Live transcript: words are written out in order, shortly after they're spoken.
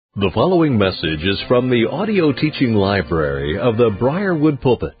The following message is from the audio teaching library of the Briarwood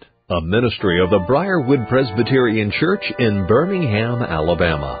Pulpit, a ministry of the Briarwood Presbyterian Church in Birmingham,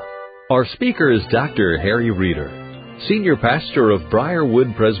 Alabama. Our speaker is Dr. Harry Reeder, Senior Pastor of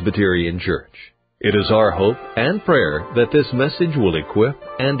Briarwood Presbyterian Church. It is our hope and prayer that this message will equip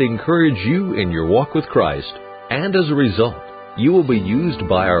and encourage you in your walk with Christ, and as a result, you will be used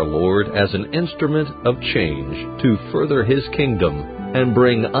by our Lord as an instrument of change to further His kingdom and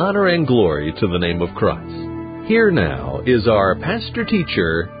bring honor and glory to the name of Christ. Here now is our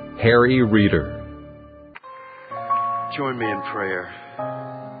pastor-teacher, Harry Reeder. Join me in prayer.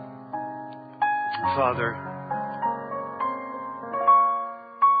 Father,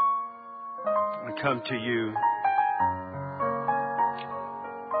 I come to you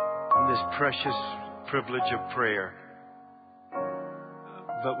in this precious privilege of prayer,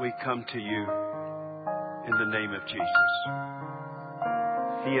 but we come to you in the name of Jesus.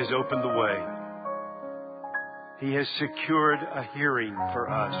 He has opened the way. He has secured a hearing for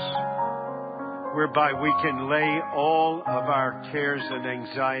us, whereby we can lay all of our cares and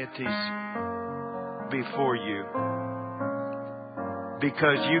anxieties before you.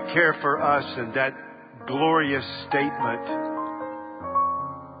 Because you care for us, and that glorious statement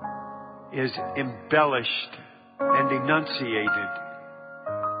is embellished and enunciated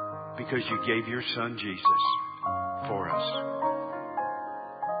because you gave your Son Jesus for us.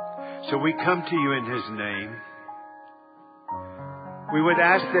 So we come to you in His name. We would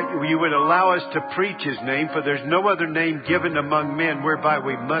ask that you would allow us to preach His name, for there's no other name given among men whereby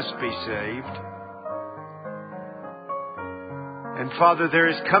we must be saved. And Father, there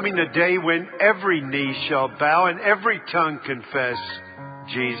is coming a day when every knee shall bow and every tongue confess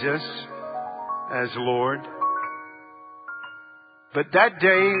Jesus as Lord. But that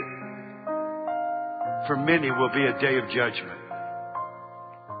day, for many, will be a day of judgment.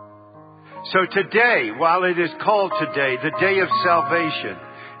 So today, while it is called today, the day of salvation,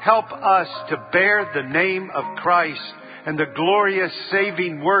 help us to bear the name of Christ and the glorious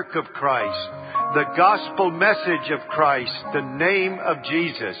saving work of Christ, the gospel message of Christ, the name of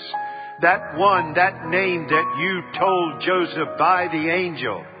Jesus, that one, that name that you told Joseph by the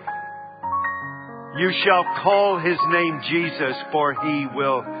angel. You shall call his name Jesus, for he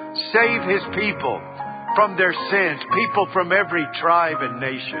will save his people from their sins, people from every tribe and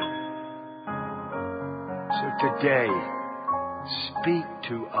nation. So today, speak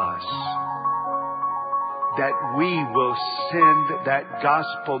to us that we will send that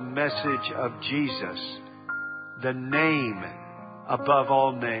gospel message of Jesus, the name above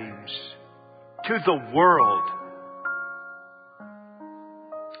all names, to the world.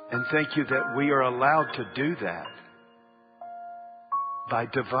 And thank you that we are allowed to do that by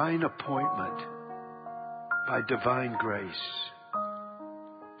divine appointment, by divine grace,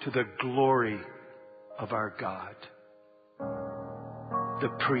 to the glory of our God. The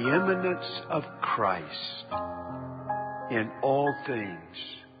preeminence of Christ in all things,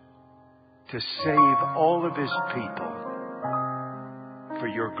 to save all of His people for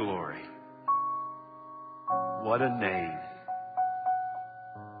your glory. What a name.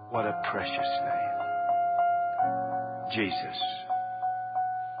 What a precious name. Jesus.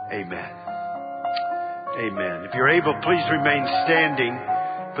 Amen. Amen. If you're able, please remain standing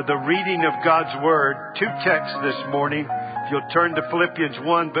for the reading of God's Word. Two texts this morning. If you'll turn to Philippians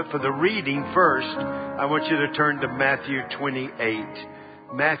 1, but for the reading first, I want you to turn to Matthew 28.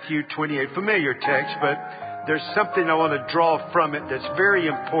 Matthew 28. Familiar text, but there's something I want to draw from it that's very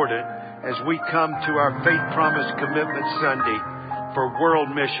important as we come to our Faith Promise Commitment Sunday for world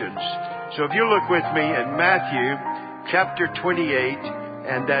missions. So if you look with me in Matthew chapter 28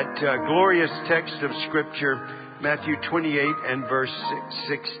 and that glorious text of Scripture, Matthew 28 and verse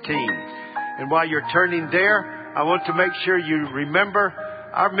 16. And while you're turning there, I want to make sure you remember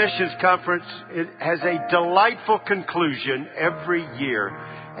our missions conference. It has a delightful conclusion every year.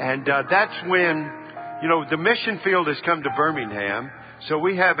 And that's when, the mission field has come to Birmingham. So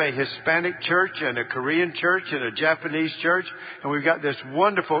we have a Hispanic church and a Korean church and a Japanese church. And we've got this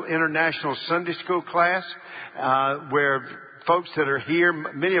wonderful international Sunday school class where folks that are here,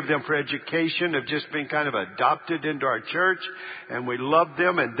 many of them for education, have just been kind of adopted into our church. And we love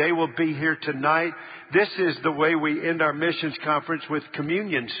them, and they will be here tonight. this is the way we end our missions conference, with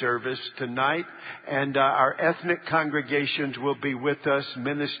communion service tonight. And our ethnic congregations will be with us,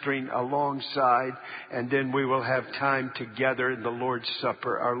 ministering alongside. And then we will have time together in the Lord's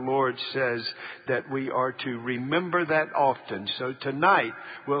Supper. Our Lord says that we are to remember that often. So tonight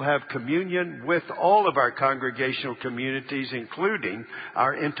we'll have communion with all of our congregational communities, including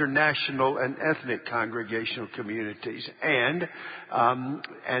our international and ethnic congregational communities. And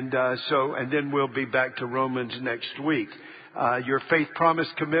then we'll be back to Romans next week. Your faith promise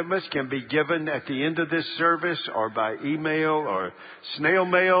commitments can be given at the end of this service, or by email or snail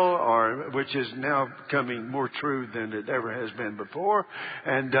mail, or which is now becoming more true than it ever has been before,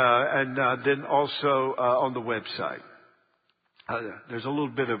 and then also on the website. There's a little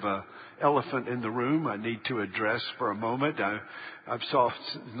bit of a elephant in the room I need to address for a moment. I saw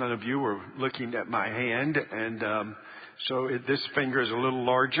none of you were looking at my hand, and so this finger is a little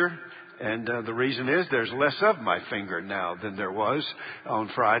larger. And the reason is there's less of my finger now than there was on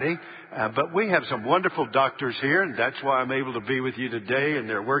Friday. But we have some wonderful doctors here, and that's why I'm able to be with you today, and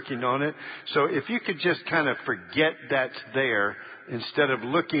they're working on it. So if you could just kind of forget that's there, instead of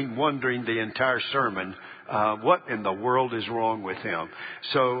wondering the entire sermon, what in the world is wrong with him?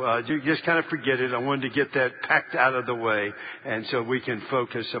 So you just kind of forget it. I wanted to get that packed out of the way, and so we can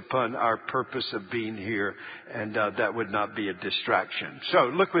focus upon our purpose of being here, and that would not be a distraction.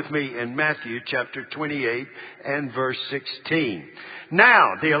 So look with me in Matthew chapter 28 and verse 16.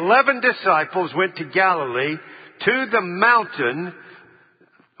 Now the 11 disciples went to Galilee, to the mountain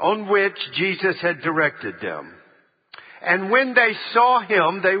on which Jesus had directed them. And when they saw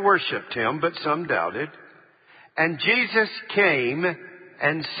him, they worshipped him, but some doubted. And Jesus came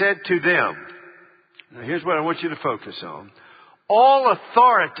and said to them, now here's what I want you to focus on. All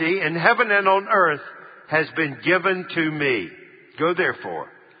authority in heaven and on earth has been given to me. Go therefore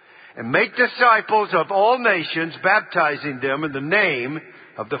and make disciples of all nations, baptizing them in the name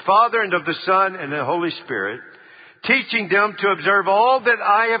of the Father and of the Son and the Holy Spirit, teaching them to observe all that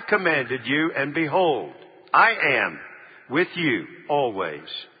I have commanded you. And behold, I am with you always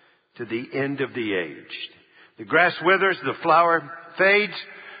to the end of the age. The grass withers, the flower fades.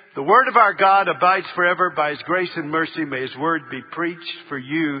 The word of our God abides forever. By his grace and mercy, may his word be preached for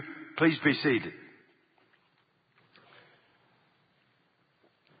you. Please be seated.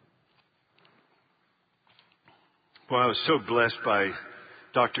 Well, I was so blessed by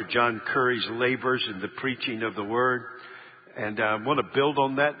Dr. John Curry's labors in the preaching of the word. And I want to build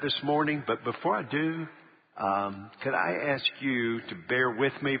on that this morning. But before I do, could I ask you to bear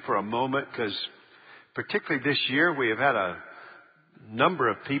with me for a moment? Because particularly this year, we have had a number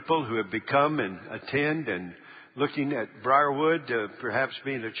of people who have become and attend and looking at Briarwood, perhaps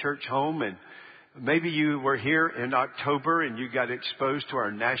being a church home. And maybe you were here in October and you got exposed to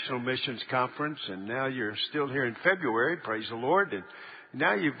our National Missions Conference, and now you're still here in February, praise the Lord. And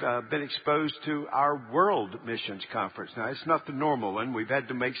now you've been exposed to our World Missions Conference. Now, it's not the normal one. We've had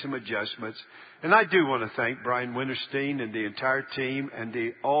to make some adjustments. And I do want to thank Brian Winterstein and the entire team and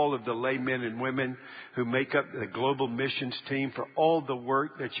all of the laymen and women who make up the Global Missions team for all the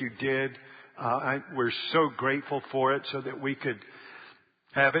work that you did. We're so grateful for it so that we could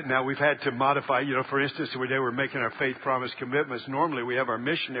have it. Now, we've had to modify, for instance, today we're making our faith promise commitments. Normally we have our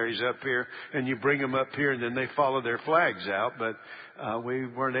missionaries up here and you bring them up here and then they follow their flags out. But we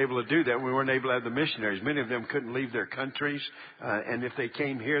weren't able to do that. We weren't able to have the missionaries. Many of them couldn't leave their countries. And if they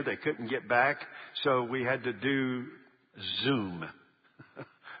came here, they couldn't get back. So we had to do Zoom.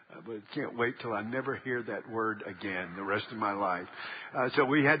 I can't wait till I never hear that word again the rest of my life. So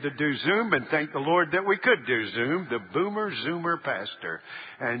we had to do Zoom, and thank the Lord that we could do Zoom, the Boomer Zoomer Pastor.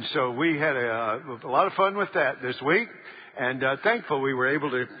 And so we had a lot of fun with that this week, and thankful we were able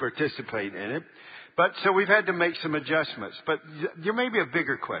to participate in it. But so we've had to make some adjustments. But there may be a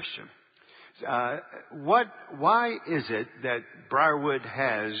bigger question. Why is it that Briarwood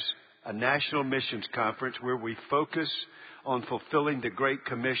has a national missions conference where we focus on fulfilling the Great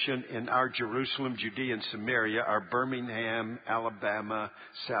Commission in our Jerusalem, Judea, and Samaria, our Birmingham, Alabama,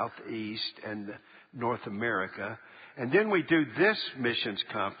 Southeast, and North America. And then we do this missions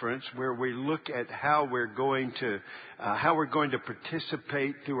conference where we look at how we're going to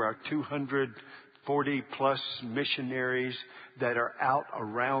participate through our 240 plus missionaries that are out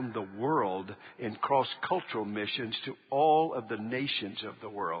around the world in cross-cultural missions to all of the nations of the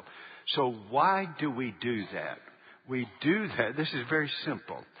world. So why do we do that? We do that, this is very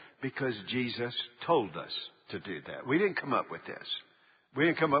simple, because Jesus told us to do that. We didn't come up with this. We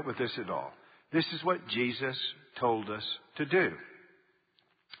didn't come up with this at all. This is what Jesus told us to do.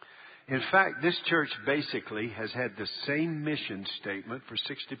 In fact, this church basically has had the same mission statement for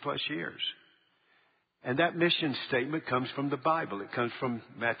 60 plus years. And that mission statement comes from the Bible. It comes from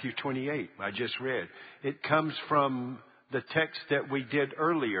Matthew 28, I just read. It comes from the text that we did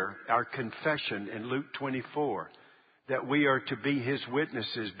earlier, our confession in Luke 24, that we are to be His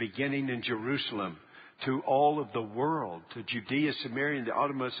witnesses beginning in Jerusalem to all of the world, to Judea, Samaria, and the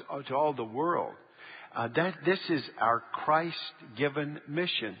uttermost, to all the world. This is our Christ-given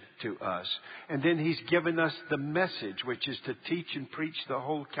mission to us. And then He's given us the message, which is to teach and preach the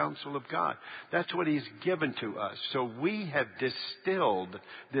whole counsel of God. That's what He's given to us. So we have distilled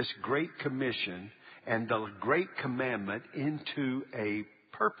this great commission and the great commandment into a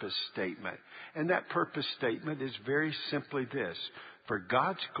purpose statement. And that purpose statement is very simply this. For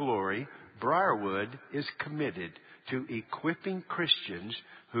God's glory, Briarwood is committed to equipping Christians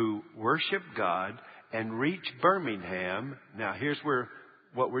who worship God and reach Birmingham. Now here's where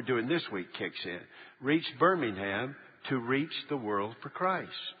what we're doing this week kicks in. Reach Birmingham to reach the world for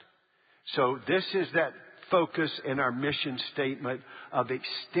Christ. So this is that focus in our mission statement of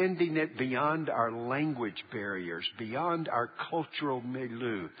extending it beyond our language barriers, beyond our cultural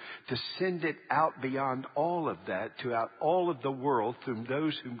milieu, to send it out beyond all of that to out all of the world through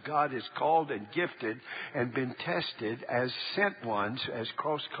those whom God has called and gifted and been tested as sent ones, as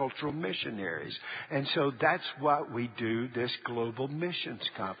cross-cultural missionaries. And so that's what we do this Global Missions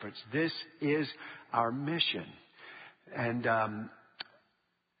Conference. This is our mission. And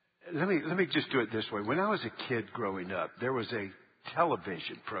let me just do it this way. When I was a kid growing up, there was a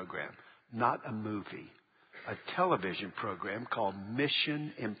television program, not a movie, a television program called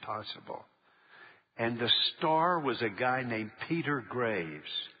Mission Impossible. And the star was a guy named Peter Graves.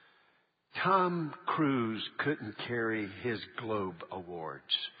 Tom Cruise couldn't carry his Globe Awards.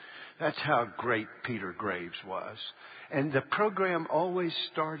 That's how great Peter Graves was. And the program always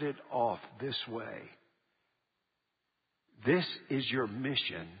started off this way. This is your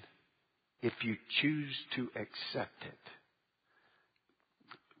mission if you choose to accept it.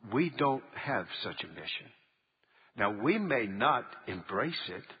 We don't have such a mission. Now, we may not embrace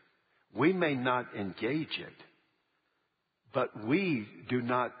it. We may not engage it. But we do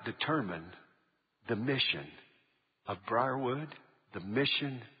not determine the mission of Briarwood, the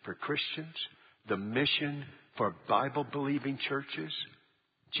mission for Christians, the mission for Bible-believing churches.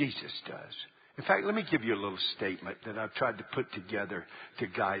 Jesus does. In fact, let me give you a little statement that I've tried to put together to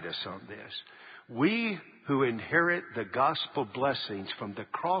guide us on this. We who inherit the gospel blessings from the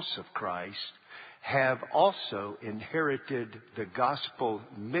cross of Christ have also inherited the gospel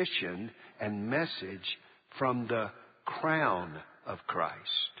mission and message from the crown of Christ.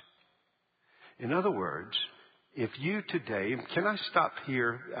 In other words, if you today, can I stop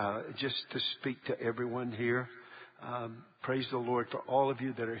here just to speak to everyone here? Praise the Lord for all of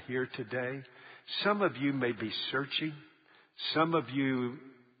you that are here today. Some of you may be searching. Some of you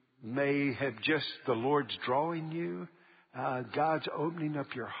may have just the Lord's drawing you. God's opening up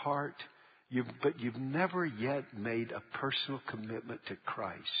your heart. But you've never yet made a personal commitment to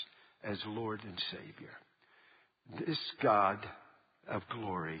Christ as Lord and Savior. This God of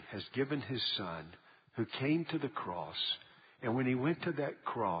glory has given His Son who came to the cross. And when He went to that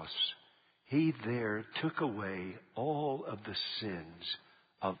cross, He there took away all of the sins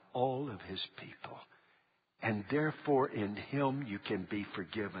of all of His people. And therefore in Him you can be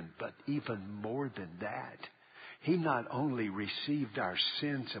forgiven. But even more than that, He not only received our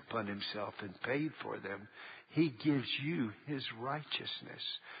sins upon Himself and paid for them, He gives you His righteousness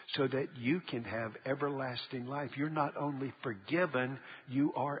so that you can have everlasting life. You're not only forgiven,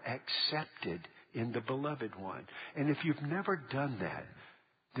 you are accepted in the Beloved One. And if you've never done that,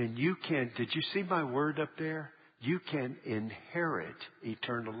 then you can, did you see my word up there? You can inherit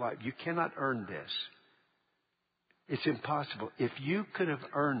eternal life. You cannot earn this. It's impossible. If you could have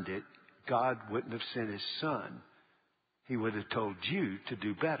earned it, God wouldn't have sent His Son. He would have told you to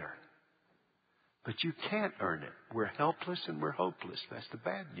do better. But you can't earn it. We're helpless and we're hopeless. That's the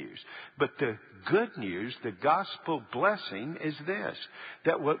bad news. But the good news, the gospel blessing is this,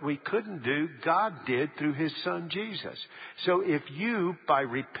 that what we couldn't do, God did through His Son Jesus. So if you, by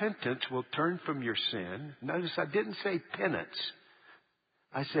repentance, will turn from your sin, notice I didn't say penance.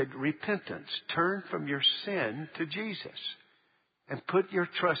 I said repentance. Turn from your sin to Jesus. And put your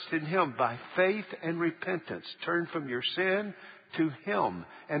trust in Him by faith and repentance. Turn from your sin to Him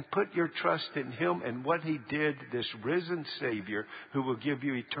and put your trust in Him and what He did, this risen Savior who will give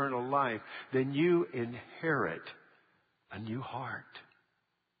you eternal life. Then you inherit a new heart.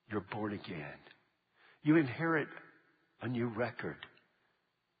 You're born again. You inherit a new record.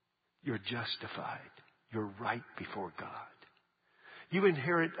 You're justified. You're right before God. You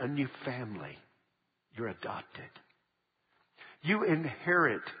inherit a new family. You're adopted. You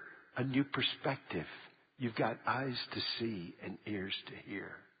inherit a new perspective You've got eyes to see and ears to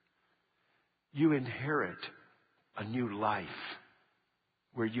hear. You inherit a new life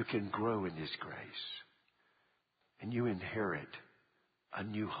where you can grow in His grace. And you inherit a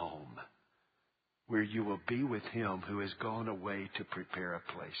new home where you will be with Him who has gone away to prepare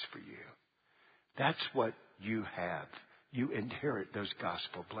a place for you. That's what you have. You inherit those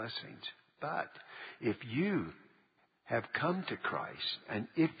gospel blessings. But if you have come to Christ, and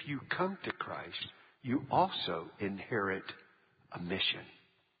if you come to Christ, you also inherit a mission.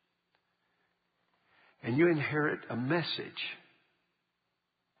 And you inherit a message,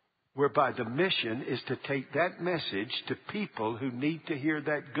 whereby the mission is to take that message to people who need to hear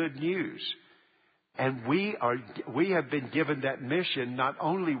that good news. And we have been given that mission not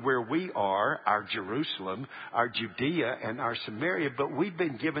only where we are, our Jerusalem, our Judea, and our Samaria, but we've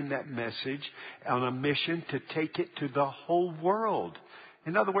been given that message on a mission to take it to the whole world.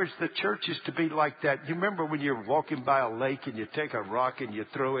 In other words, the church is to be like that. You remember when you're walking by a lake and you take a rock and you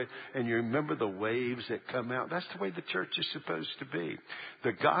throw it and you remember the waves that come out? That's the way the church is supposed to be.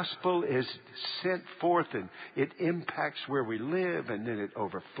 The gospel is sent forth and it impacts where we live, and then it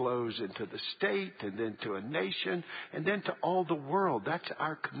overflows into the state and then to a nation and then to all the world. That's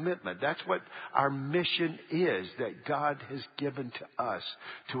our commitment. That's what our mission is, that God has given to us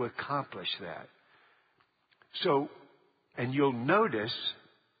to accomplish that. So, and you'll notice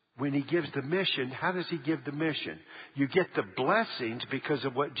when He gives the mission, how does He give the mission? You get the blessings because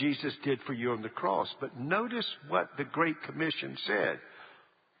of what Jesus did for you on the cross. But notice what the Great Commission said.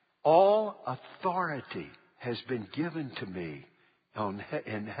 All authority has been given to me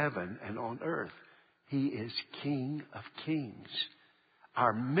in heaven and on earth. He is King of Kings.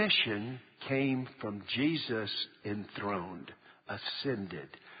 Our mission came from Jesus enthroned, ascended.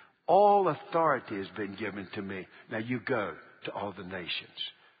 All authority has been given to me. Now you go to all the nations.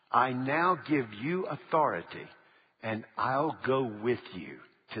 I now give you authority, and I'll go with you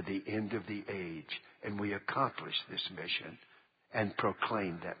to the end of the age. And we accomplish this mission and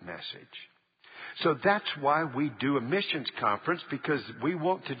proclaim that message. So that's why we do a missions conference, because we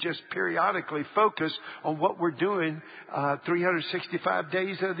want to just periodically focus on what we're doing 365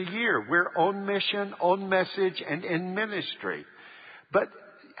 days of the year. We're on mission, on message, and in ministry. But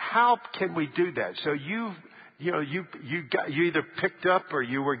how can we do that? So you either picked up or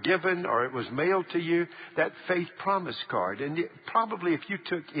you were given or it was mailed to you that faith promise card. And probably if you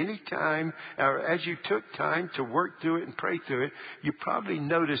took any time, or as you took time to work through it and pray through it, you probably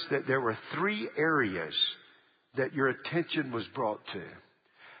noticed that there were 3 areas that your attention was brought to.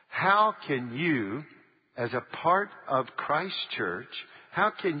 How can you, as a part of Christ Church,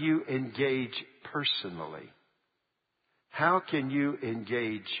 how can you engage personally? How can you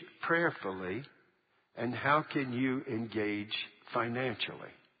engage prayerfully? And how can you engage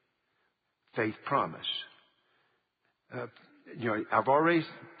financially? Faith promise. I've already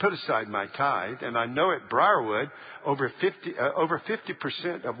put aside my tithe, and I know at Briarwood, over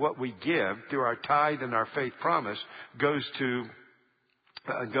 50% of what we give through our tithe and our faith promise goes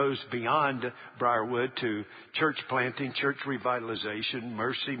beyond Briarwood to church planting, church revitalization,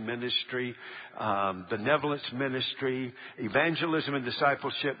 mercy ministry, benevolence ministry, evangelism and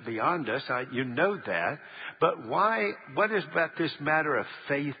discipleship beyond us. You know that. But what is about this matter of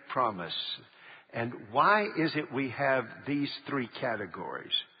faith promise? And why is it we have these 3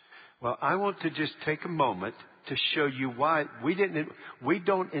 categories? Well, I want to just take a moment to show you why we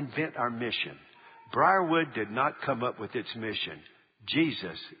don't invent our mission. Briarwood did not come up with its mission.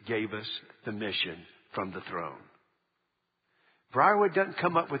 Jesus gave us the mission from the throne. Briarwood doesn't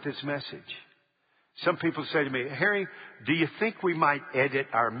come up with its message. Some people say to me, Harry, do you think we might edit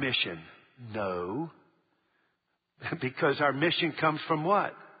our mission? No. Because our mission comes from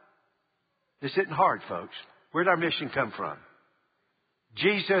what? This isn't hard, folks. Where'd our mission come from?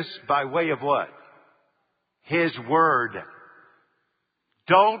 Jesus by way of what? His Word.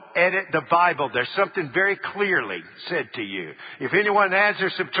 Don't edit the Bible. There's something very clearly said to you. If anyone adds or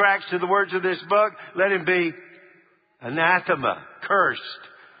subtracts to the words of this book, let him be anathema, cursed.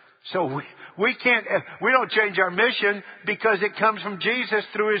 So we don't change our mission because it comes from Jesus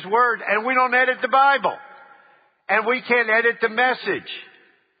through His Word, and we don't edit the Bible. And we can't edit the message.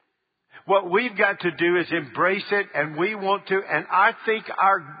 What we've got to do is embrace it, and we want to, and I think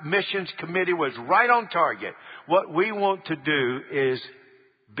our missions committee was right on target. What we want to do is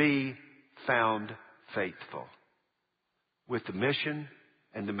be found faithful with the mission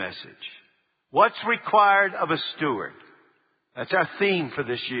and the message. What's required of a steward? That's our theme for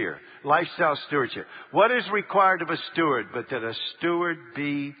this year. Lifestyle stewardship. What is required of a steward but that a steward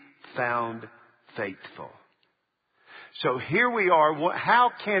be found faithful? So here we are.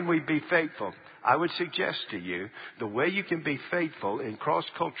 How can we be faithful? I would suggest to you the way you can be faithful in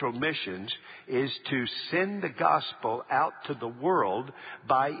cross-cultural missions is to send the gospel out to the world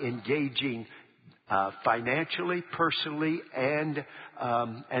by engaging financially, personally, and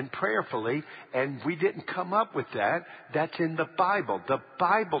prayerfully. And we didn't come up with that. That's in the Bible. The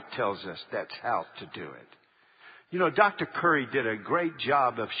Bible tells us that's how to do it. You know, Dr. Curry did a great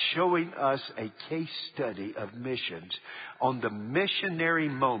job of showing us a case study of missions on the missionary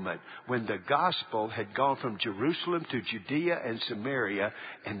moment when the gospel had gone from Jerusalem to Judea and Samaria,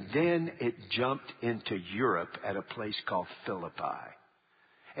 and then it jumped into Europe at a place called Philippi.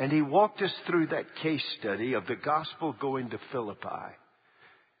 And he walked us through that case study of the gospel going to Philippi.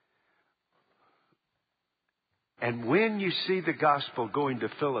 And when you see the gospel going to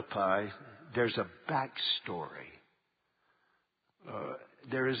Philippi, there's a backstory.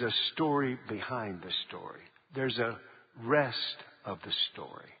 There is a story behind the story. There's a rest of the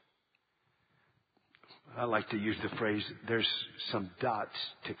story. I like to use the phrase, there's some dots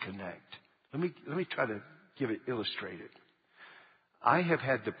to connect. Let me try to give it illustrated. I have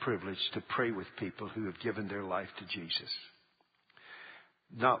had the privilege to pray with people who have given their life to Jesus.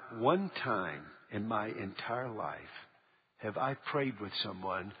 Not one time in my entire life have I prayed with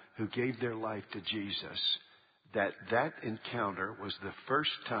someone who gave their life to Jesus that encounter was the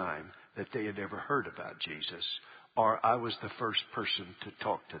first time that they had ever heard about Jesus, or I was the first person to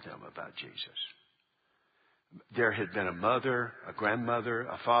talk to them about Jesus. There had been a mother, a grandmother,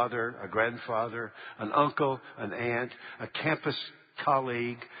 a father, a grandfather, an uncle, an aunt, a campus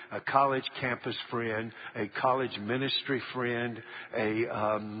colleague, a college campus friend, a college ministry friend,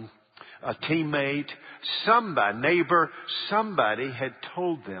 a teammate, somebody, neighbor, somebody had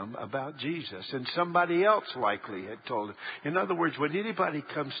told them about Jesus, and somebody else likely had told them. In other words, when anybody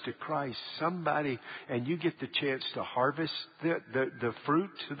comes to Christ, somebody, and you get the chance to harvest the fruit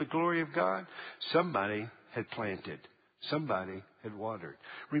to the glory of God, somebody had planted, somebody had watered.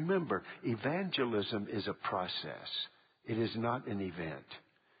 Remember, evangelism is a process. It is not an event.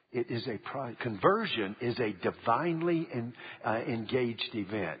 It is conversion is a divinely engaged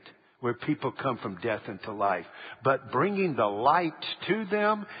event where people come from death into life. But bringing the light to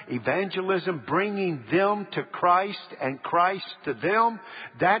them, evangelism, bringing them to Christ and Christ to them,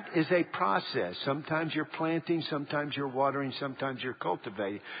 that is a process. Sometimes you're planting, sometimes you're watering, sometimes you're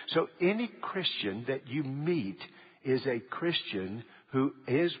cultivating. So any Christian that you meet is a Christian who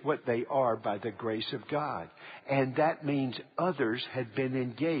is what they are by the grace of God. And that means others had been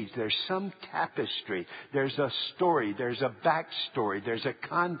engaged. There's some tapestry. There's a story. There's a backstory. There's a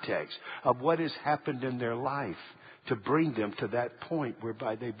context of what has happened in their life to bring them to that point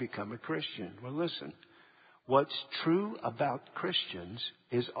whereby they become a Christian. Well, listen, what's true about Christians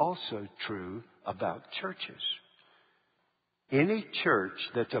is also true about churches. Any church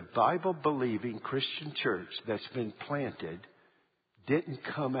that's a Bible-believing Christian church that's been planted didn't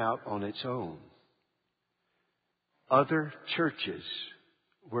come out on its own. Other churches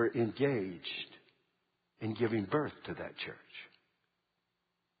were engaged in giving birth to that church.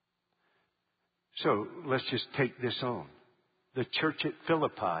 So let's just take this on. The church at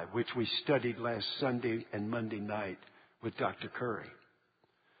Philippi, which we studied last Sunday and Monday night with Dr. Curry.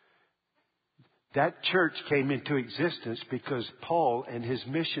 That church came into existence because Paul and his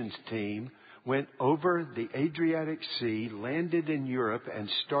missions team went over the Adriatic Sea, landed in Europe, and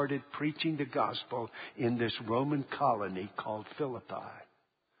started preaching the gospel in this Roman colony called Philippi.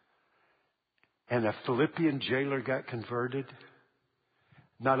 And a Philippian jailer got converted.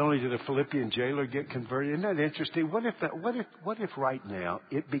 Not only did a Philippian jailer get converted, isn't that interesting? What if right now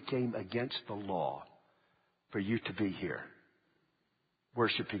it became against the law for you to be here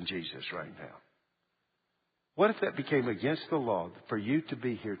worshiping Jesus right now? What if that became against the law for you to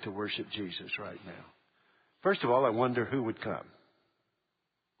be here to worship Jesus right now? First of all, I wonder who would come.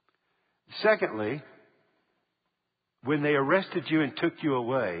 Secondly, when they arrested you and took you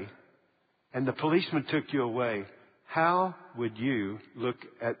away, and the policeman took you away, how would you look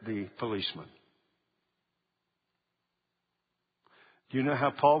at the policeman? Do you know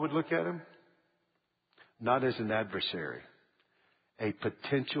how Paul would look at him? Not as an adversary, a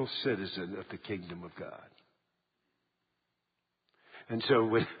potential citizen of the kingdom of God. And so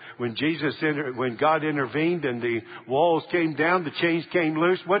when God intervened and the walls came down, the chains came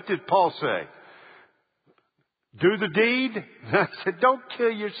loose, what did Paul say? Do the deed? I said, don't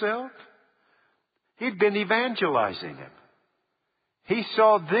kill yourself. He'd been evangelizing them. He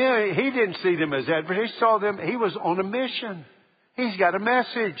saw them, he didn't see them as adversaries. He saw them, he was on a mission. He's got a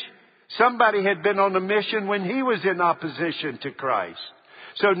message. Somebody had been on a mission when he was in opposition to Christ.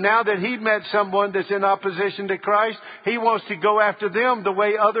 So now that he met someone that's in opposition to Christ, he wants to go after them the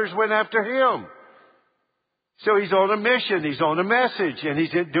way others went after him. So he's on a mission, he's on a message, and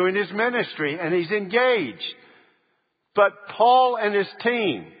he's doing his ministry, and he's engaged. But Paul and his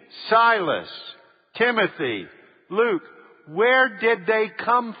team, Silas, Timothy, Luke, where did they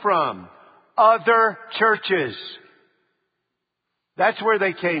come from? Other churches. That's where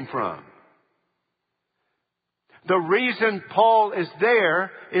they came from. The reason Paul is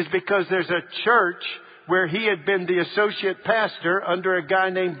there is because there's a church where he had been the associate pastor under a guy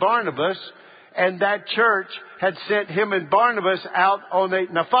named Barnabas, and that church had sent him and Barnabas out on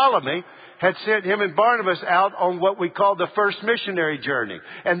had sent him and Barnabas out on what we call the first missionary journey.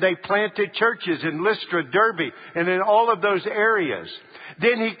 And they planted churches in Lystra, Derbe, and in all of those areas.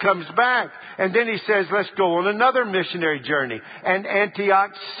 Then he comes back, and then he says, let's go on another missionary journey. And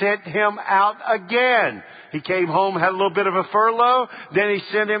Antioch sent him out again. He came home, had a little bit of a furlough. Then he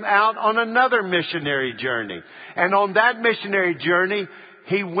sent him out on another missionary journey. And on that missionary journey,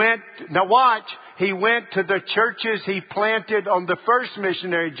 he went to the churches he planted on the first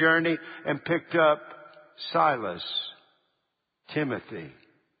missionary journey and picked up Silas, Timothy,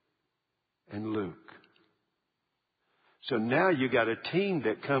 and Luke. So now you got a team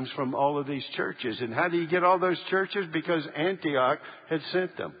that comes from all of these churches. And how do you get all those churches? Because Antioch had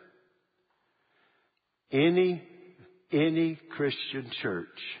sent them. Any Christian church,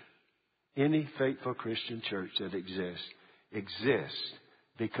 any faithful Christian church that exists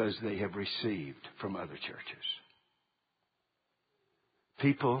because they have received from other churches.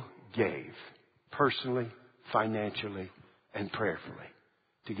 People gave personally, financially, and prayerfully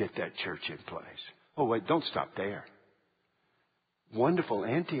to get that church in place. Oh, wait, don't stop there. Wonderful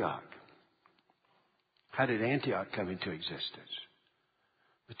Antioch. How did Antioch come into existence?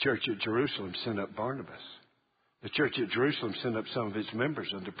 The church at Jerusalem sent up Barnabas. The church at Jerusalem sent up some of its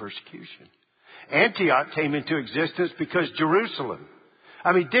members under persecution. Antioch came into existence because Jerusalem.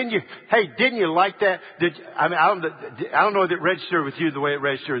 I mean, didn't you like that? I don't know if it registered with you the way it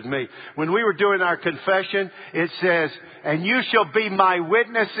registered with me. When we were doing our confession, it says, and you shall be my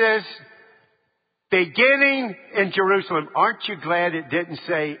witnesses beginning in Jerusalem. Aren't you glad it didn't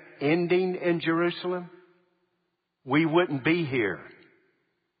say ending in Jerusalem? We wouldn't be here.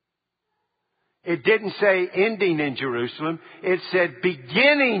 It didn't say ending in Jerusalem. It said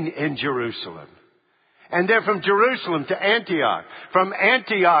beginning in Jerusalem. And then from Jerusalem to Antioch. From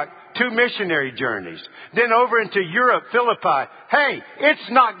Antioch, 2 missionary journeys. Then over into Europe, Philippi. Hey,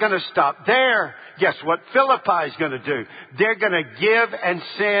 it's not going to stop there. Guess what Philippi is going to do? They're going to give and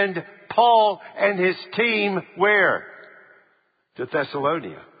send Paul and his team where? To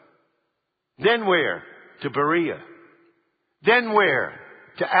Thessalonica. Then where? To Berea. Then where?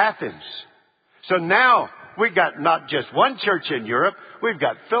 To Athens. So now we've got not just one church in Europe. We've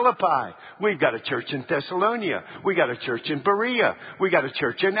got Philippi. We've got a church in Thessalonica. We've got a church in Berea. We've got a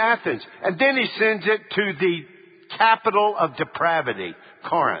church in Athens. And then he sends it to the capital of depravity,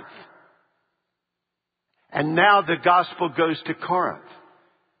 Corinth. And now the gospel goes to Corinth.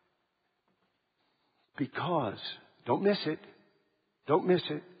 Because, don't miss it,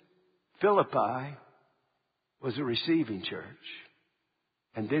 Philippi was a receiving church.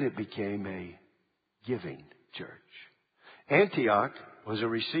 And then it became a giving church. Antioch was a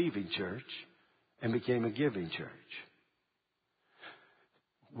receiving church and became a giving church.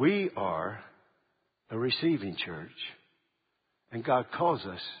 We are a receiving church, and God calls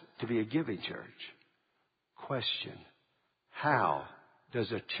us to be a giving church. Question: how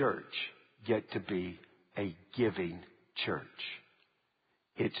does a church get to be a giving church?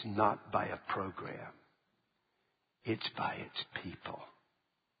 It's not by a program. It's by its people.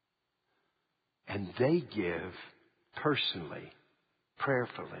 And they give personally,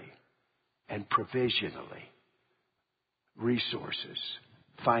 prayerfully, and provisionally. Resources,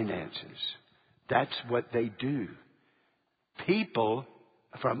 finances. That's what they do. People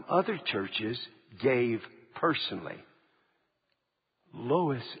from other churches gave personally.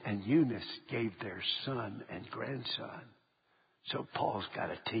 Lois and Eunice gave their son and grandson. So Paul's got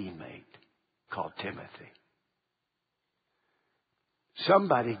a teammate called Timothy.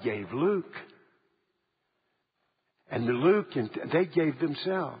 Somebody gave Luke. And Luke, they gave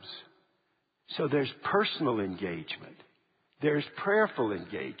themselves. So there's personal engagement. There's prayerful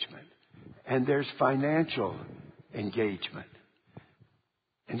engagement. And there's financial engagement.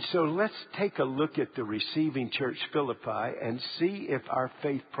 And so let's take a look at the receiving church Philippi and see if our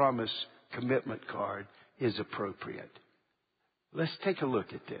faith promise commitment card is appropriate. Let's take a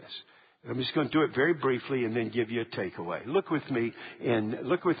look at this. I'm just going to do it very briefly and then give you a takeaway. Look with me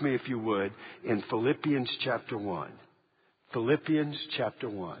if you would, in Philippians chapter 1. Philippians chapter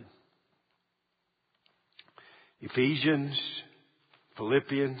 1. Ephesians,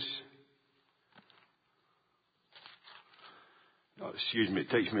 Philippians. Oh, excuse me, it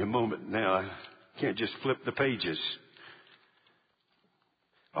takes me a moment now. I can't just flip the pages.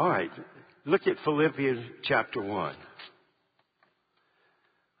 All right, look at Philippians chapter 1.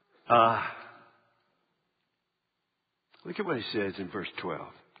 Look at what it says in verse 12.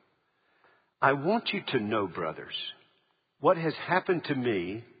 I want you to know, brothers, what has happened to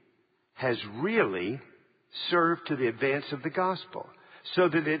me has really served to the advance of the gospel, so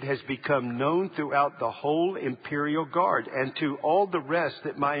that it has become known throughout the whole imperial guard and to all the rest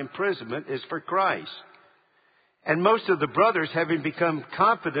that my imprisonment is for Christ. And most of the brothers, having become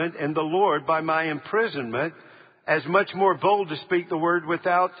confident in the Lord by my imprisonment, as much more bold to speak the word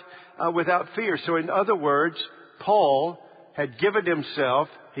without fear. So in other words, Paul had given himself.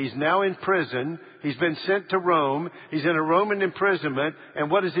 He's now in prison. He's been sent to Rome. He's in a Roman imprisonment.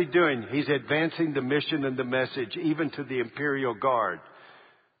 And what is he doing? He's advancing the mission and the message, even to the imperial guard.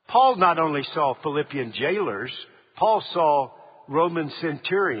 Paul not only saw Philippian jailers, Paul saw Roman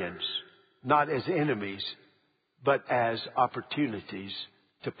centurions, not as enemies, but as opportunities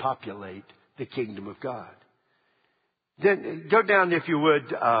to populate the kingdom of God. Then go down, if you would,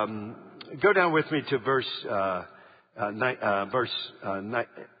 go down with me to verse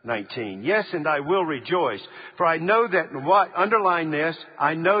 19. Yes, and I will rejoice, for I know that, what? Underline this,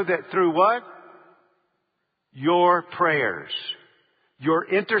 I know that through what? Your prayers, your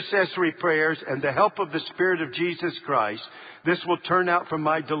intercessory prayers and the help of the Spirit of Jesus Christ, this will turn out for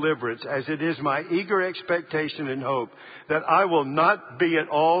my deliverance, as it is my eager expectation and hope that I will not be at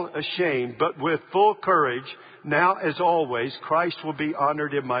all ashamed, but with full courage, now as always, Christ will be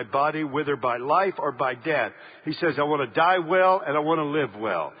honored in my body, whether by life or by death. He says, I want to die well and I want to live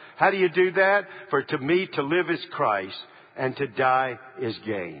well. How do you do that? For to me to live is Christ and to die is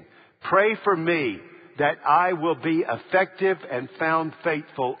gain. Pray for me that I will be effective and found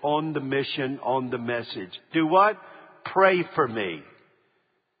faithful on the mission, on the message. Do what? Pray for me.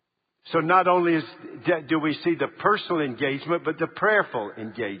 So not only do we see the personal engagement, but the prayerful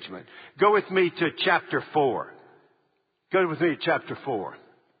engagement. Go with me to chapter 4. Go with me to chapter 4.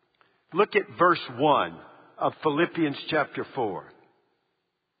 Look at verse 1 of Philippians chapter 4.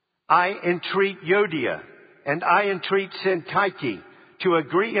 I entreat Euodia and I entreat Syntyche to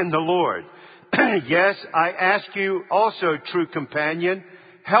agree in the Lord. Yes, I ask you also, true companion,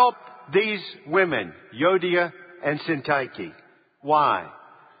 help these women, Euodia and Syntyche. Why?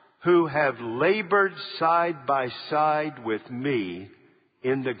 Who have labored side by side with me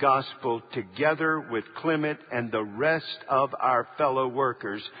in the gospel, together with Clement and the rest of our fellow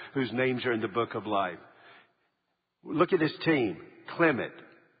workers whose names are in the book of life. Look at his team. Clement,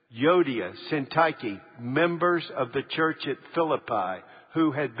 Euodia, Syntyche, members of the church at Philippi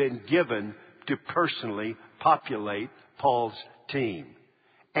who had been given to personally populate Paul's team.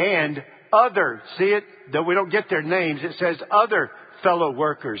 And other, see it? Though we don't get their names, it says other fellow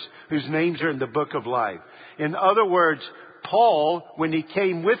workers whose names are in the book of life. In other words, Paul, when he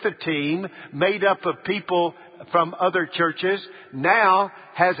came with a team made up of people from other churches, now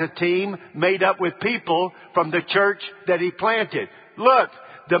has a team made up with people from the church that he planted. Look,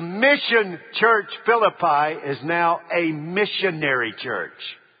 the mission church Philippi is now a missionary church.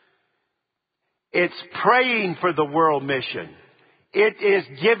 It's praying for the world mission. It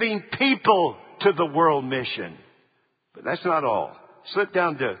is giving people to the world mission. But that's not all. Slip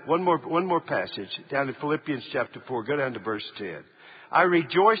down to one more passage, down in Philippians chapter 4. Go down to verse 10. I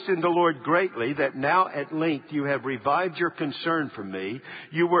rejoiced in the Lord greatly that now at length you have revived your concern for me.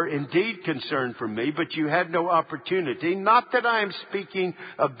 You were indeed concerned for me, but you had no opportunity. Not that I am speaking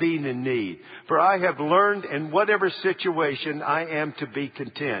of being in need, for I have learned in whatever situation I am to be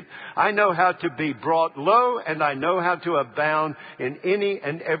content. I know how to be brought low, and I know how to abound in any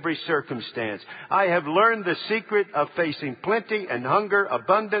and every circumstance. I have learned the secret of facing plenty and hunger,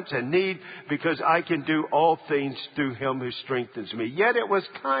 abundance and need, because I can do all things through him who strengthens me. Yet it was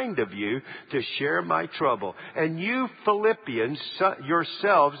kind of you to share my trouble. And you Philippians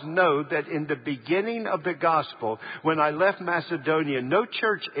yourselves know that in the beginning of the gospel, when I left Macedonia, no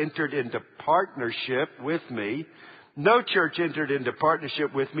church entered into partnership with me. No church entered into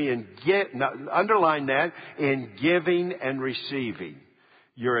partnership with me underline that, in giving and receiving.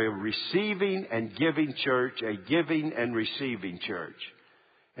 You're a receiving and giving church, a giving and receiving church.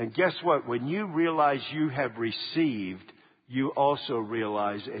 And guess what? When you realize you have received, you also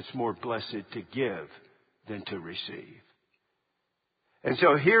realize it's more blessed to give than to receive. And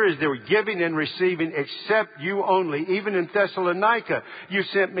so here is their giving and receiving, except you only. Even in Thessalonica, you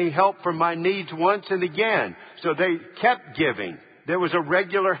sent me help for my needs once and again. So they kept giving. There was a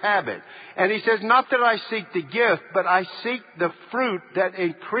regular habit. And he says, not that I seek the gift, but I seek the fruit that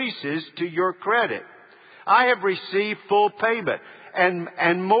increases to your credit. I have received full payment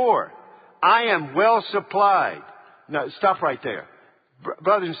and more. I am well supplied. Now, stop right there.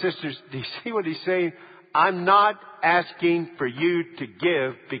 Brothers and sisters, do you see what he's saying? I'm not asking for you to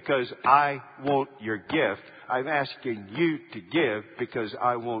give because I want your gift. I'm asking you to give because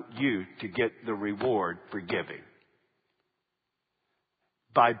I want you to get the reward for giving.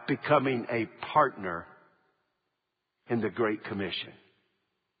 By becoming a partner in the Great Commission.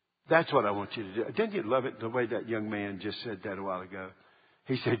 That's what I want you to do. Didn't you love it the way that young man just said that a while ago?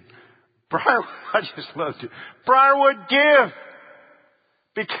 He said, I just loved it. Briarwood, give.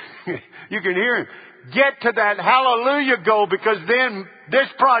 You can hear him. Get to that hallelujah goal because then this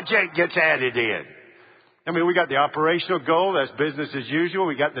project gets added in. I mean, we got the operational goal. That's business as usual.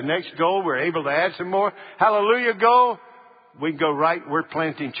 We got the next goal. We're able to add some more. Hallelujah goal. We can go right. We're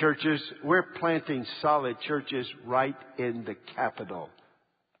planting churches. We're planting solid churches right in the capital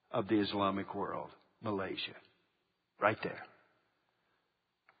of the Islamic world, Malaysia. Right there.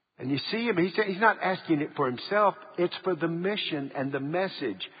 And you see him, he's not asking it for himself. It's for the mission and the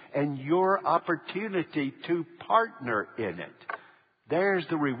message and your opportunity to partner in it. There's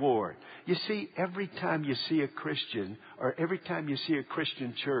the reward. You see, every time you see a Christian or every time you see a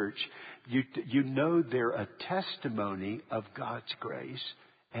Christian church, you know they're a testimony of God's grace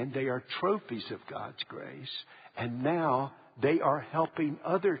and they are trophies of God's grace. And now they are helping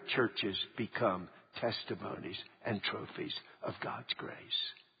other churches become testimonies and trophies of God's grace.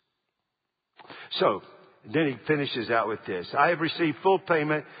 So, then he finishes out with this. I have received full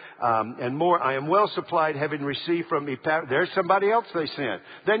payment and more. I am well supplied, having received from Epaphras. There's somebody else they sent.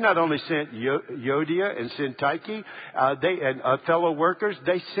 They not only sent Euodia and Syntyche, and fellow workers,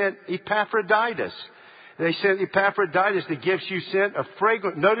 they sent Epaphroditus. They sent Epaphroditus the gifts you sent, a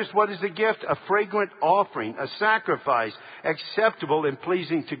fragrant, notice what is the gift? A fragrant offering, a sacrifice, acceptable and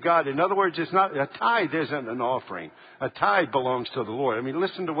pleasing to God. In other words, it's not, a tithe isn't an offering. A tithe belongs to the Lord. I mean,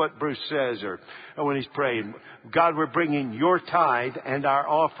 listen to what Bruce says or when he's praying. God, we're bringing your tithe and our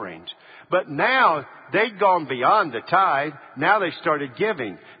offerings. But now they've gone beyond the tithe. Now they started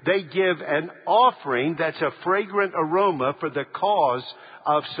giving. They give an offering that's a fragrant aroma for the cause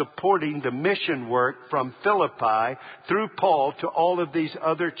of supporting the mission work from Philippi through Paul to all of these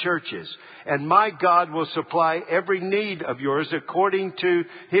other churches. And my God will supply every need of yours according to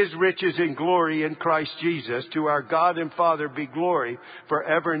his riches in glory in Christ Jesus. To our God and Father be glory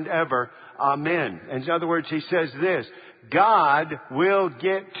forever and ever. Amen. In other words, he says this, God will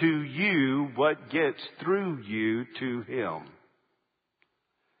get to you what gets through you to him.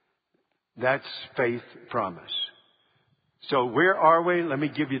 That's faith promise. So where are we? Let me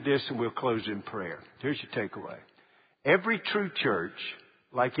give you this and we'll close in prayer. Here's your takeaway. Every true church,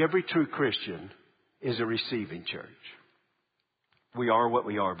 like every true Christian, is a receiving church. We are what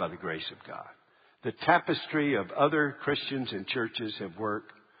we are by the grace of God. The tapestry of other Christians and churches have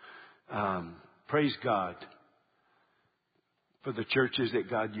worked. Praise God for the churches that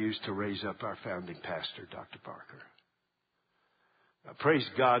God used to raise up our founding pastor, Dr. Parker. Praise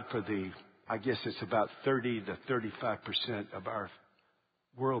God for I guess it's about 30 to 35% of our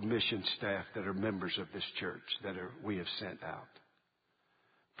world mission staff that are members of this church we have sent out.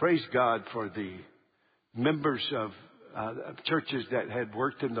 Praise God for the members of churches that had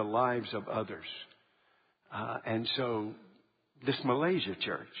worked in the lives of others. And so this Malaysia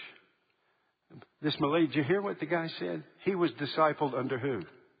church, did you hear what the guy said? He was discipled under who?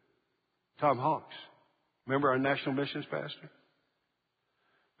 Tom Hawks. Remember our national missions pastor?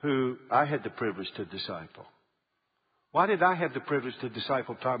 Who I had the privilege to disciple. Why did I have the privilege to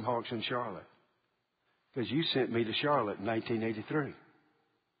disciple Tom Hawks in Charlotte? Because you sent me to Charlotte in 1983.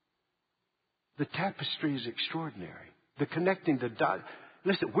 The tapestry is extraordinary. The connecting the dots.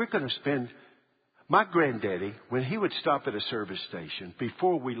 Listen, we're going to spend... My granddaddy, when he would stop at a service station,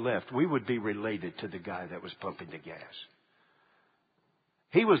 before we left, we would be related to the guy that was pumping the gas.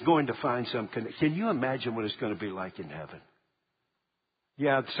 He was going to find some... Can you imagine what it's going to be like in heaven?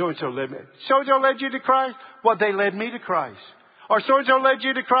 Yeah, so-and-so led you to Christ? Well, they led me to Christ. Or so-and-so led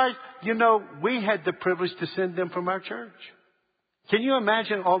you to Christ? You know, we had the privilege to send them from our church. Can you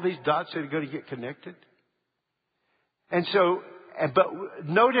imagine all these dots that are going to get connected? And so, but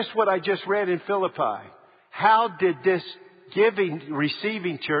notice what I just read in Philippi. How did this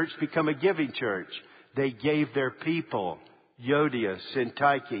receiving church become a giving church? They gave their people, Euodia,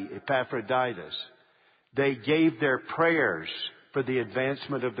 Syntyche, Epaphroditus. They gave their prayers for the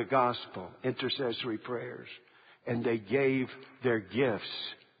advancement of the gospel, intercessory prayers. And they gave their gifts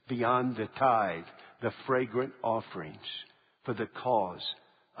beyond the tithe, the fragrant offerings for the cause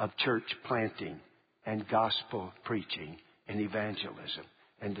of church planting and gospel preaching and evangelism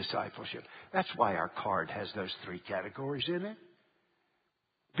and discipleship. That's why our card has those three categories in it.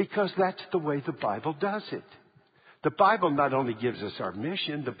 Because that's the way the Bible does it. The Bible not only gives us our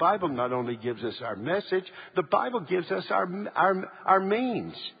mission, the Bible not only gives us our message, the Bible gives us our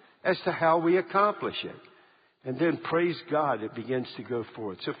means as to how we accomplish it. And then, praise God, it begins to go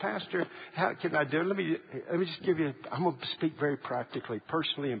forward. So, Pastor, how can I do it? Let me just give you, I'm going to speak very practically,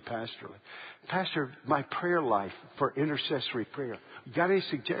 personally and pastorally. Pastor, my prayer life for intercessory prayer. You got any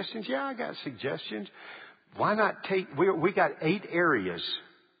suggestions? Yeah, I got suggestions. Why not we got 8 areas,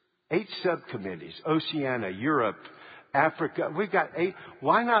 8 subcommittees, Oceania, Europe, Africa. We've got 8.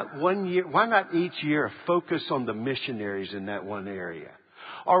 Why not each year focus on the missionaries in that one area?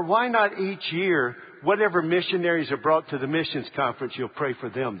 Or why not each year, whatever missionaries are brought to the missions conference, you'll pray for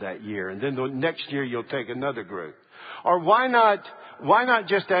them that year. And then the next year you'll take another group. Or why not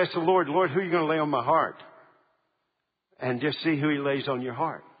just ask the Lord, who are you going to lay on my heart? And just see who He lays on your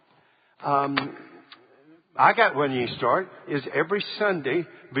heart. I got one you start is every Sunday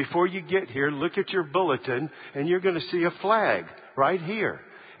before you get here, look at your bulletin and you're going to see a flag right here.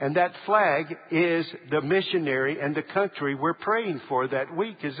 And that flag is the missionary and the country we're praying for that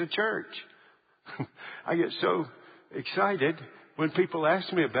week as a church. I get so excited when people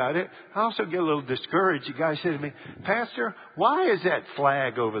ask me about it. I also get a little discouraged. You guys say to me, Pastor, why is that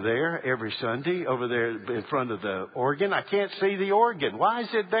flag over there every Sunday, over there in front of the organ? I can't see the organ. Why is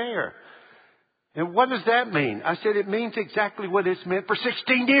it there? And what does that mean? I said, it means exactly what it's meant for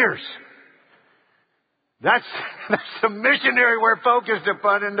 16 years. That's the missionary we're focused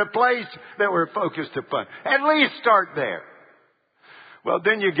upon and the place that we're focused upon. At least start there. Well,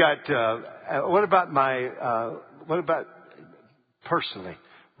 then you got, what about personally?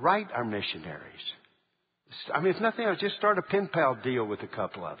 Write our missionaries. I mean, if nothing else, just start a pen pal deal with a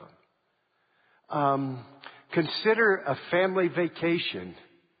couple of them. Consider a family vacation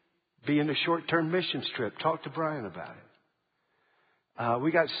being a short-term missions trip. Talk to Brian about it.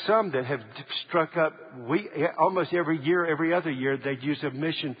 We got some that have struck up. Almost every year, every other year, they'd use a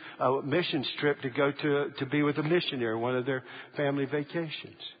missions trip to go to be with a missionary, one of their family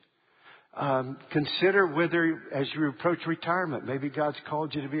vacations. Consider whether, as you approach retirement, maybe God's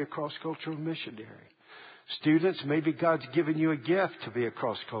called you to be a cross-cultural missionary. Students, maybe God's given you a gift to be a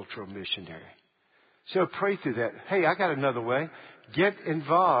cross-cultural missionary. So pray through that. Hey, I got another way. Get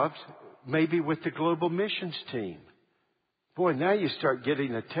involved maybe with the global missions team. Boy, now you start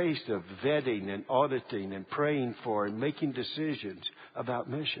getting a taste of vetting and auditing and praying for and making decisions about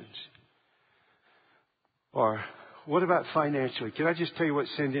missions. Or what about financially? Can I just tell you what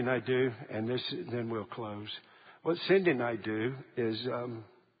Cindy and I do? And then we'll close. What Cindy and I do is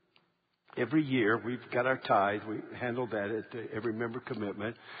every year we've got our tithe. We handle that at every member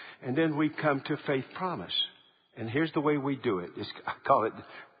commitment. And then we come to Faith Promise. And here's the way we do it.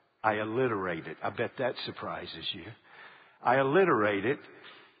 I alliterate it. I bet that surprises you. I alliterate it.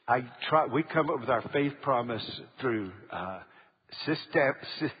 We come up with our faith promise through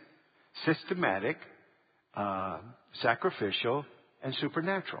systematic, sacrificial, and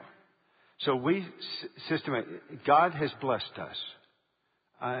supernatural. So God has blessed us.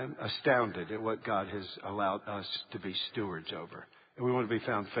 I'm astounded at what God has allowed us to be stewards over. And we want to be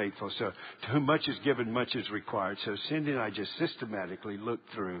found faithful. So to whom much is given, much is required. So Cindy and I just systematically look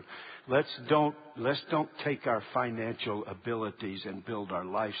through. Let's don't take our financial abilities and build our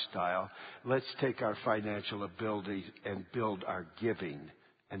lifestyle. Let's take our financial abilities and build our giving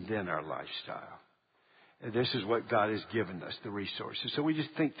and then our lifestyle. And this is what God has given us, the resources. So we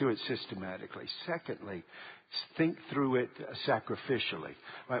just think through it systematically. Secondly, think through it sacrificially.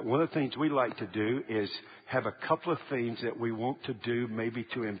 Right? One of the things we like to do is have a couple of things that we want to do, maybe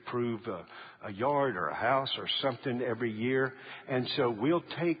to improve a yard or a house or something every year. And so we'll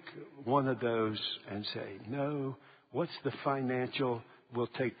take one of those and say, no, what's the financial? We'll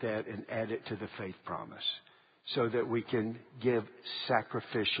take that and add it to the faith promise so that we can give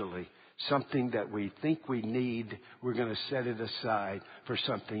sacrificially. Something that we think we need, we're going to set it aside for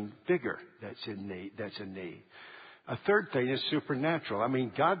something bigger that's in need. A third thing is supernatural. I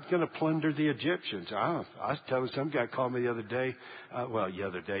mean, God's going to plunder the Egyptians. I was telling some guy called me the other day. The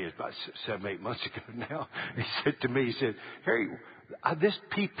other day is about 7-8 months ago now. He said to me, he said, Harry, this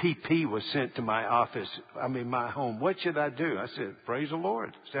PPP was sent to my office, my home. What should I do? I said, praise the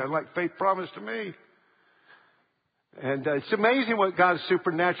Lord. Sounds like faith promise to me. And it's amazing what God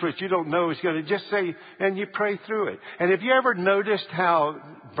supernatural that you don't know is going to just say, and you pray through it. And have you ever noticed how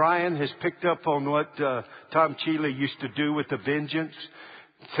Brian has picked up on what Tom Cheeley used to do with the vengeance?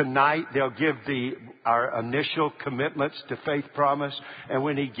 Tonight they'll give our initial commitments to Faith Promise, and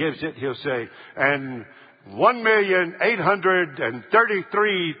when he gives it, he'll say, and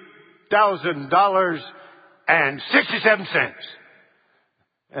 $1,833,000.67.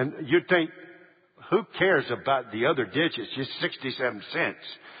 And you'd think, who cares about the other digits? Just 67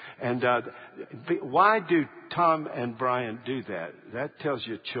 cents. And why do Tom and Brian do that? That tells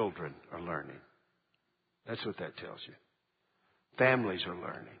you children are learning. That's what that tells you. Families are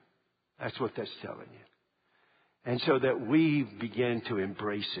learning. That's what that's telling you. And so that we begin to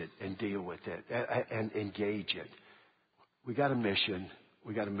embrace it and deal with it and engage it. We got a mission,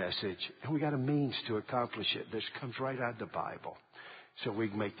 we got a message, and we got a means to accomplish it. This comes right out of the Bible. So we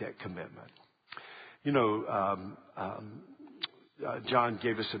can make that commitment. You know, John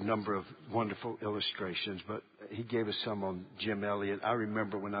gave us a number of wonderful illustrations, but he gave us some on Jim Elliot. I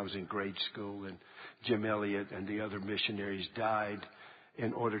remember when I was in grade school and Jim Elliot and the other missionaries died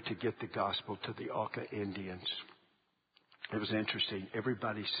in order to get the gospel to the Auca Indians. It was interesting.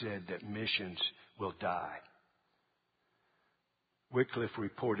 Everybody said that missions will die. Wycliffe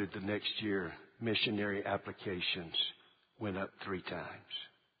reported the next year missionary applications went up 3 times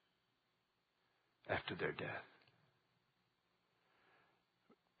after their death.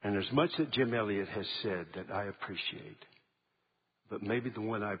 And there's much that Jim Elliot has said that I appreciate. But maybe the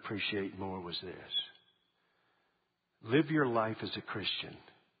one I appreciate more was this. Live your life as a Christian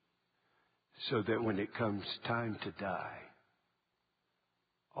so that when it comes time to die,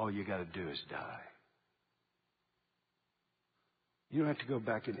 all you got to do is die. You don't have to go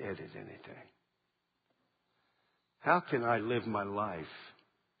back and edit anything. How can I live my life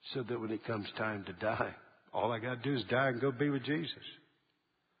so that when it comes time to die, all I got to do is die and go be with Jesus?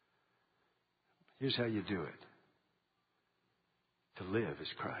 Here's how you do it. To live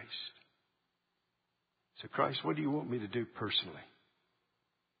is Christ. So Christ, what do you want me to do personally,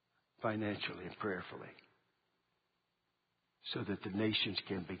 financially, and prayerfully, so that the nations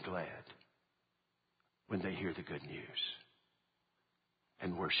can be glad when they hear the good news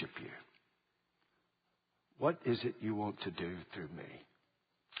and worship you? What is it you want to do through me?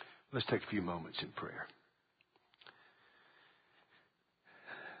 Let's take a few moments in prayer.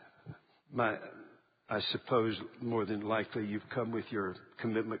 I suppose more than likely you've come with your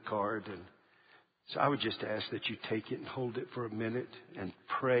commitment card, and so I would just ask that you take it and hold it for a minute and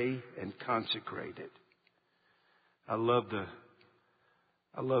pray and consecrate it. I love the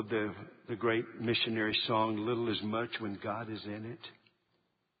great missionary song, Little is Much When God is in it.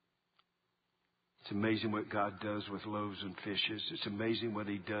 It's amazing what God does with loaves and fishes. It's amazing what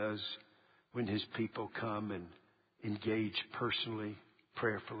He does when His people come and engage personally,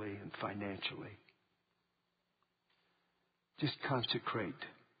 prayerfully, and financially. Just consecrate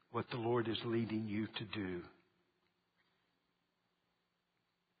what the Lord is leading you to do.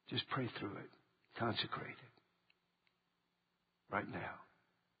 Just pray through it. Consecrate it. Right now.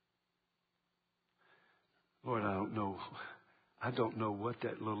 Lord, I don't know what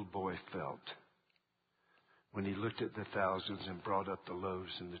that little boy felt when he looked at the thousands and brought up the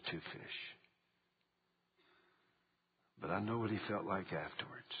loaves and the 2 fish. But I know what he felt like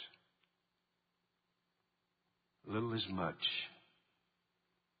afterwards. Little is much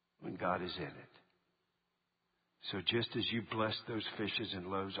when God is in it. So just as you bless those fishes and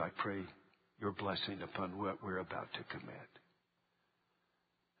loaves, I pray your blessing upon what we're about to commit.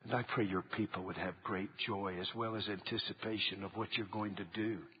 And I pray your people would have great joy as well as anticipation of what you're going to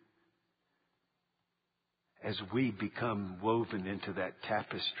do as we become woven into that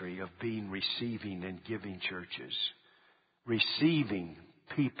tapestry of being receiving and giving churches, receiving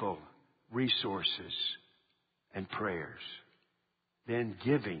people, resources, and prayers, then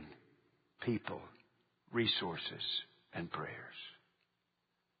giving people, resources, and prayers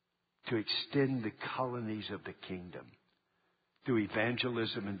to extend the colonies of the kingdom through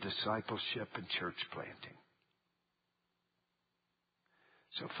evangelism and discipleship and church planting.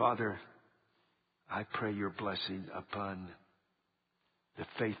 So, Father, I pray your blessing upon the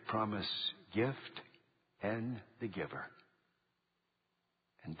faith promise gift and the giver.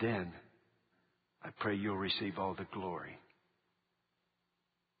 And then I pray you'll receive all the glory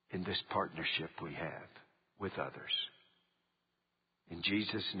in this partnership we have with others. In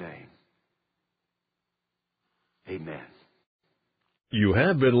Jesus' name, amen. You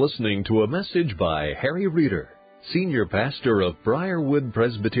have been listening to a message by Harry Reeder, Senior Pastor of Briarwood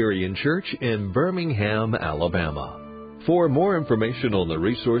Presbyterian Church in Birmingham, Alabama. For more information on the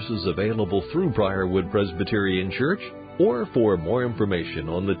resources available through Briarwood Presbyterian Church, or for more information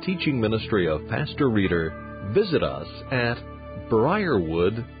on the teaching ministry of Pastor Reeder, visit us at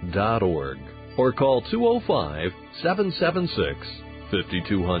briarwood.org or call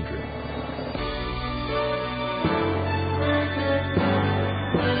 205-776-5200.